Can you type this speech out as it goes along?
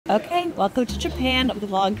Okay, welcome to Japan,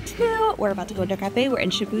 vlog 2. We're about to go to a cafe. We're in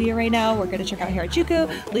Shibuya right now. We're gonna check out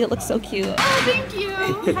Harajuku. Leah looks so cute. Oh, thank you.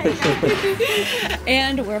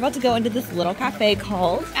 And we're about to go into this little cafe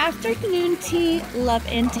called Afternoon Tea Love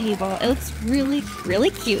and Table. It looks really, really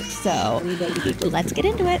cute. So let's get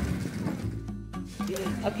into it.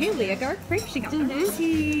 Okay, Leah got her crepe. She got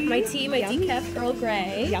tea. My tea, my decaf Earl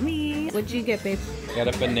Grey. Yummy. What'd you get, babe? Got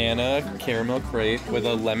a banana caramel crepe with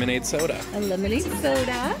a lemonade soda. A lemonade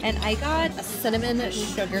soda. And I got a cinnamon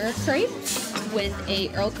sugar crepe with a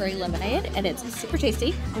Earl Grey lemonade, and it's super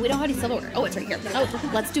tasty. And we don't have any silverware. Oh, it's right here.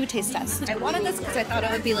 Oh, let's do a taste test. I wanted this because I thought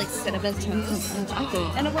it would be like cinnamon toast.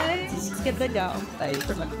 In a way, just give it a go. It's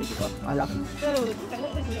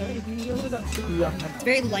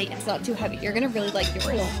very light. It's not too heavy. You're gonna really like yours.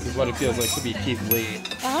 This is what it feels like to be Keith Lee.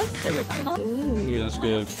 Yeah, that's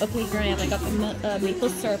good. Okay, Graham, I got the maple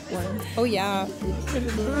syrup one. Oh yeah.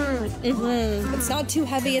 It's not too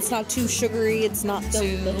heavy. It's not too sugary. It's not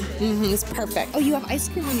too. It's perfect. Oh, you have ice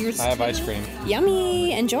cream on yours. I have too. ice cream.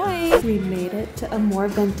 Yummy. Enjoy. We made it to a more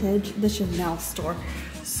vintage, the Chanel store.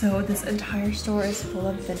 So this entire store is full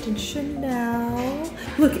of vintage Chanel.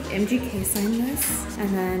 Look, MGK signed this.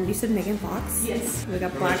 And then you said Megan Fox? Yes. We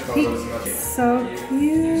got Blackpink. So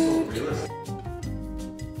cute.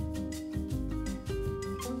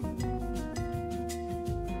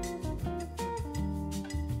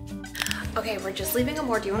 Okay, we're just leaving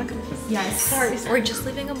Amore. Do you want to come? Yes. Sorry. We're just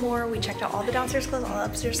leaving Amore. We checked out all the downstairs clothes, all the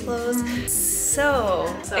upstairs clothes. So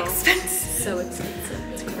expensive. So expensive.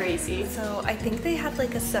 It's crazy. So I think they had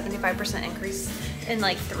like a 75% increase in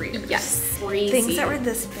like 3 years. Yes. Crazy. Things that were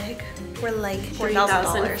this big were like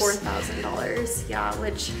 $3,000, $4,000. $4,000. Yeah,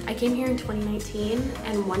 which I came here in 2019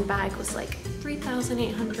 and one bag was like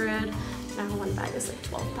 $3,800. Now one bag is like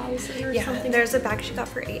 $12,000 or something. There's a bag she got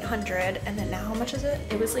for $800, and then now how much is it?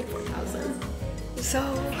 It was like $4,000. So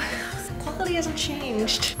quality hasn't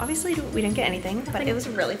changed. Obviously we didn't get anything, but it was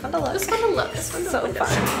really fun to look. It was fun to look. It was fun to So window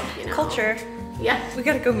fun. shop, you know. Culture. Yeah. We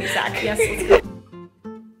gotta go meet Zach. Yes, let's go.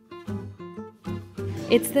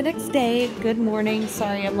 It's the next day. Good morning.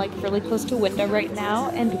 Sorry, I'm like really close to a window right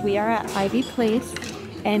now, and we are at Ivy Place,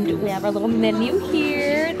 and we have our little menu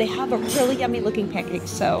here. They have a really yummy looking pancake,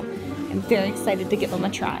 so I'm very excited to give them a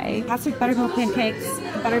try. Classic buttermilk pancakes.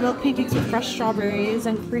 Buttermilk pancakes with fresh strawberries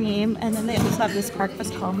and cream, and then they also have this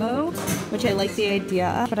breakfast combo, which I like the idea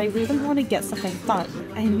of, but I really want to get something fun.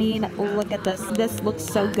 I mean, look at this. This looks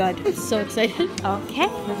so good. I'm so excited. Okay,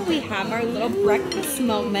 we have our little breakfast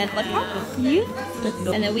moment. Look how cute.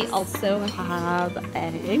 And then we also have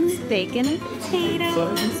eggs, bacon, and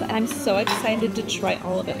potatoes. And I'm so excited to try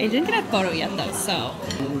all of it. I didn't get a photo yet though, so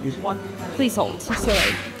please hold.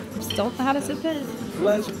 Sorry. Still don't know how to zip it.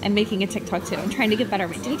 I'm making a TikTok too. I'm trying to get better at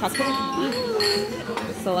my TikTok.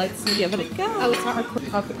 So let's give it a go. Oh, it's not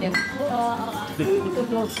recording.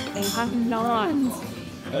 They have not.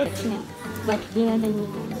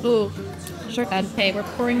 Ooh, sure. Okay, we're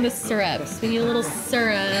pouring the syrup. So we need a little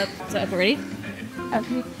syrup. So, ready?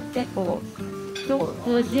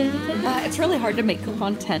 It's really hard to make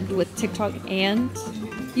content with TikTok and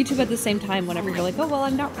YouTube at the same time whenever you're like, oh, well,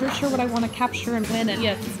 I'm not really sure what I want to capture and when. And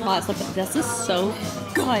Yeah. but this is so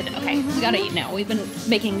good. Okay, we gotta eat now. We've been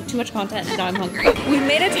making too much content and now I'm hungry. We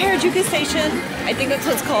made it to Harajuku Station. I think that's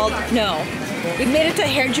what it's called. No. We made it to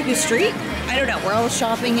Harajuku Street. I don't know where all the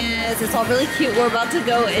shopping is. It's all really cute. We're about to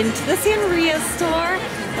go into the Sanria store.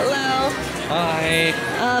 Hello. Hi.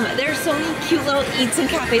 There's so many cute little eats and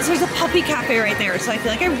cafes. There's a puppy cafe right there, so I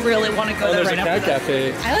feel like I really want to go Oh, there there's right a after cat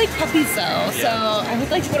this. cafe. I like puppies though, so I would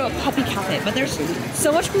like to go to a puppy cafe, but there's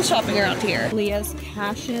so much cool shopping around here. Leah's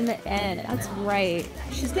cashing in. That's right.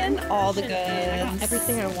 She's getting all the goods.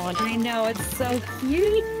 Everything I want. I know, it's so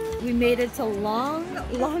cute. We made it to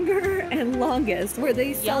Longer and Longest, where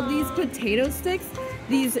they sell these potato sticks,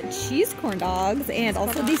 these cheese corn dogs, and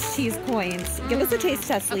also these cheese coins. Give us a taste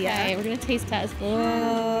test, Leah. Okay, we're gonna taste test.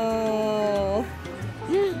 Whoa.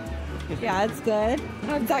 Yeah, it's good.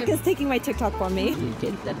 Zach is taking my TikTok for me.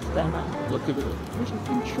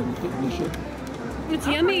 It's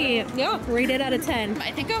yummy. Yeah. Rate it out of 10.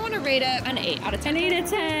 I think I want to rate it an 8 out of 10. 8 out of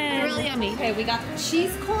 10. Really yummy. Okay, we got the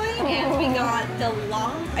cheese coin and we got the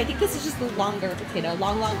I think this is just the longer potato.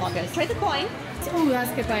 Longest. Try the coin. Ooh, that's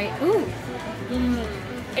a good bite. Ooh.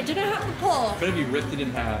 I didn't have to pull. But if you ripped it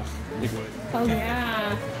in half, you would. Oh,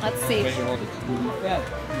 yeah. Let's see. Wait, hold it.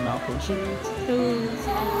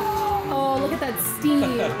 Oh, look at that steam.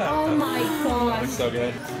 Oh my god. looks so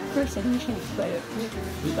good.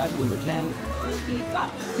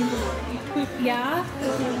 Yeah.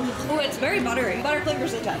 Oh, it's very buttery. Butter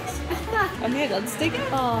flavor's intense. Okay, let's dig it.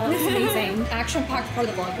 Oh, that's amazing. Action-packed part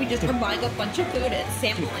of the vlog. We just are buying a bunch of food and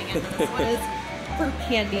sampling it. This one is for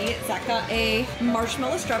candy. Zach got a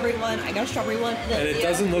marshmallow strawberry one. I got a strawberry one. And it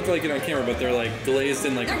doesn't look like it on camera, but they're like glazed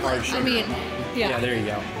in like hard sugar. I mean, yeah, there you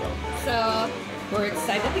go. So we're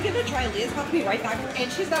excited to give it a try. Leah's about to be right back.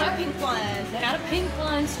 And she's got a pink one. Got a pink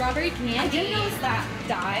one, strawberry candy. I didn't know that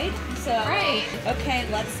died. So Right. Okay,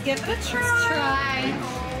 let's give it a try. Let's try.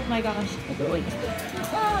 Oh my gosh.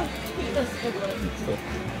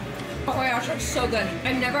 Oh my gosh, it's so good.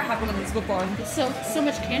 I've never had one of these before. So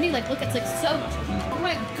much candy. Like, look, it's like soaked. Oh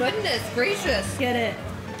my goodness gracious. Get it.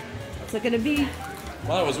 What's it gonna be?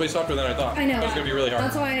 Wow, it was way softer than I thought. I know. It was gonna be really hard.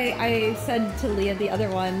 That's why I said to Leah the other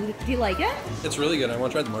one, do you like it? It's really good. I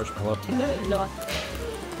want to try the marshmallow.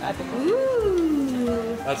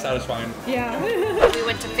 Ooh. That's satisfying. Yeah. We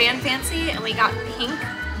went to Fan Fancy and we got pink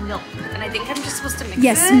milk. And I think I'm just supposed to mix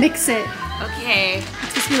Yes, it. mix it. Okay.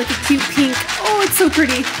 It's supposed to be like a cute pink. Oh, it's so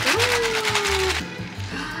pretty.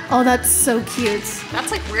 Oh, that's so cute. That's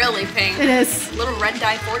like really pink. It is. Little red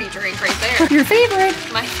dye 40 drink right there. Your favorite.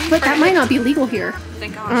 My favorite. But that might not be legal here.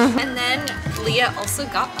 Thank gosh. And then Leah also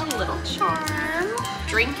got a little charm.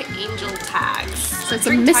 Drink angel tags. So it's a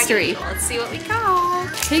Drink tag mystery. angel. Let's see what we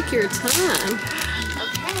got. Take your time.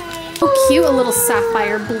 Okay. Oh, cute. A little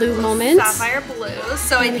sapphire blue moment. Sapphire blue.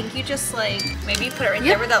 So I think you just like maybe put it right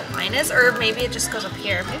there where that line is, or maybe it just goes up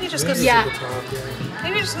here. Maybe it just goes. Yeah.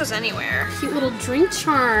 Maybe it just goes anywhere. Cute little drink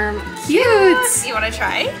charm. Cute. You want to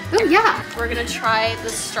try? Oh, yeah. We're gonna try the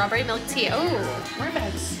strawberry milk tea. Oh, where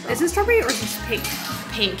bags? Is this strawberry or is this pink?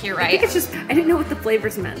 Pink. You're I think right. it's just, I didn't know what the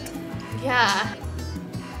flavors meant. Yeah.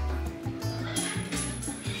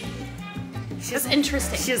 It's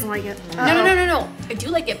interesting. She doesn't like it. No. I do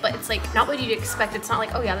like it, but it's like not what you'd expect. It's not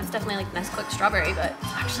like, oh yeah, that's definitely like nice quick strawberry, but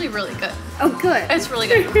it's actually really good. Oh, good. It's really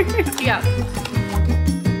good. Yeah.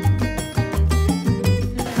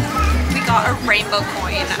 We got a rainbow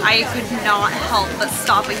coin. I could not help but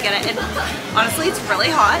stop and get it. And honestly, it's really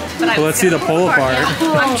hot. But Well, let's see the pull apart.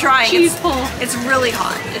 I'm trying. Cheese pull. It's really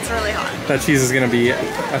hot. It's really hot. That cheese is gonna be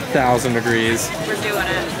 1,000 degrees. We're doing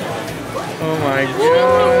it. Oh my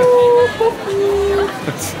god.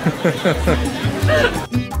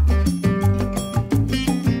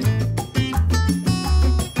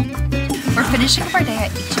 We're finishing up our day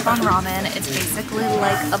at Ichiban Ramen. It's basically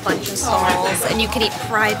like a bunch of stalls, and you can eat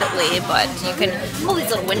privately, but you can pull these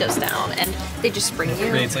little windows down, and they just bring you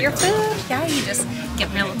your food. Yeah, you just give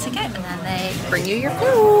them your little ticket, and then they bring you your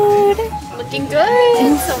food. Looking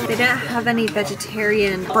good. So they didn't have any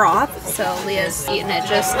vegetarian broth, so Leah's eating it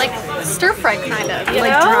just like stir fry kind of,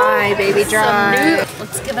 like dry, baby dry.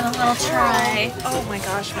 Let's give it a little try. Oh my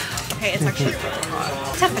gosh. Okay, it's actually really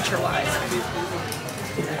hot. Temperature-wise.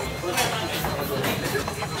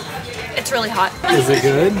 It's really hot. Is it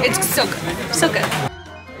good? It's so good. So good.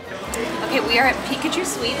 Okay, we are at Pikachu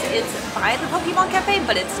Sweets. It's by the Pokemon Cafe,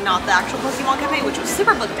 but it's not the actual Pokemon Cafe, which was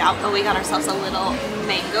super booked out, but we got ourselves a little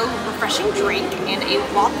mango refreshing drink and a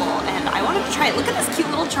waffle, and I wanted to try it. Look at this cute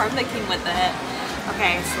little charm that came with it.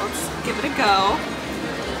 Okay, so let's give it a go.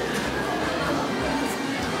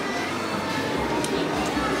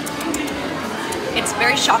 It's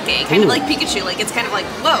very shocking, kind of like Pikachu, like it's kind of like,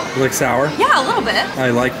 whoa. Like sour? Yeah, a little bit. I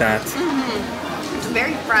like that. It's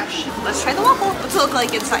very fresh. Let's try the waffle. What's it look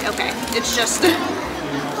like inside? Okay, it's just...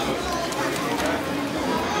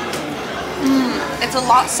 It's a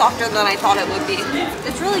lot softer than I thought it would be.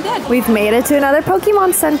 It's really good. We've made it to another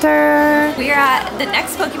Pokemon Center. We are at the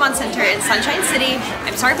next Pokemon Center in Sunshine City.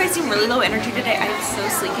 I'm sorry if I seem really low energy today. I am so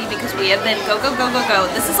sleepy because we have been go.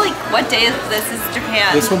 This is like, what day is this? Is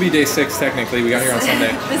Japan. This will be day 6 technically. We got here on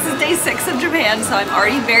Sunday. This is day 6 of Japan, so I'm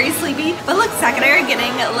already very sleepy. But look, Zach and I are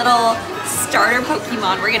getting a little starter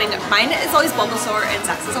Pokemon. We're getting, mine is always Bulbasaur and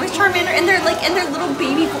Zach's is always Charmander, and they're like in their little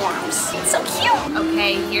baby forms. It's so cute.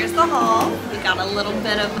 Okay, here's the haul. We got a little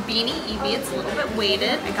bit of Beanie Eevee. It's a little bit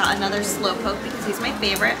weighted. I got another Slowpoke because he's my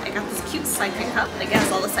favorite. I got this cute Psychic Cup. I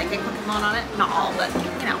guess all the Psychic Pokemon on it. Not all, but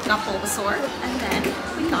you know, got Bulbasaur. And then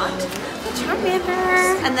we got the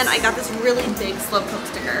Charmander. And then I got this really big Slowpoke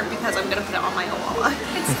sticker because I'm gonna put it on my Owala.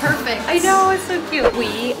 It's perfect. I know, it's so cute.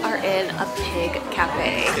 We are in a pig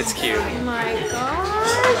cafe. It's cute. Oh my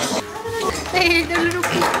gosh. Hey, the little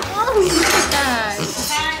pig. Oh, look at that.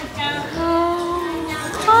 Oh.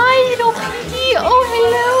 Hi, little piggy. Oh,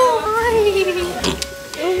 hello. Hi.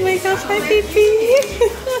 Oh my gosh, my baby.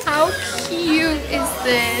 How cute is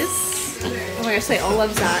this? Oh my gosh, they all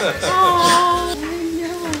love Zach. Oh, I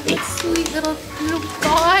know. Sweet little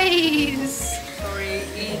guys.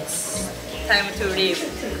 time to leave.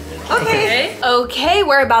 Okay,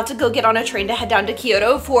 we're about to go get on a train to head down to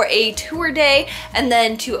Kyoto for a tour day and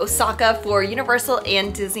then to Osaka for Universal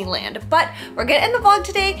and Disneyland. But we're gonna end the vlog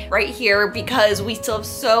today right here because we still have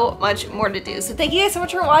so much more to do. So thank you guys so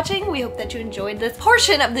much for watching. We hope that you enjoyed this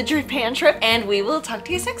portion of the Japan trip and we will talk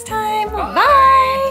to you next time. Bye.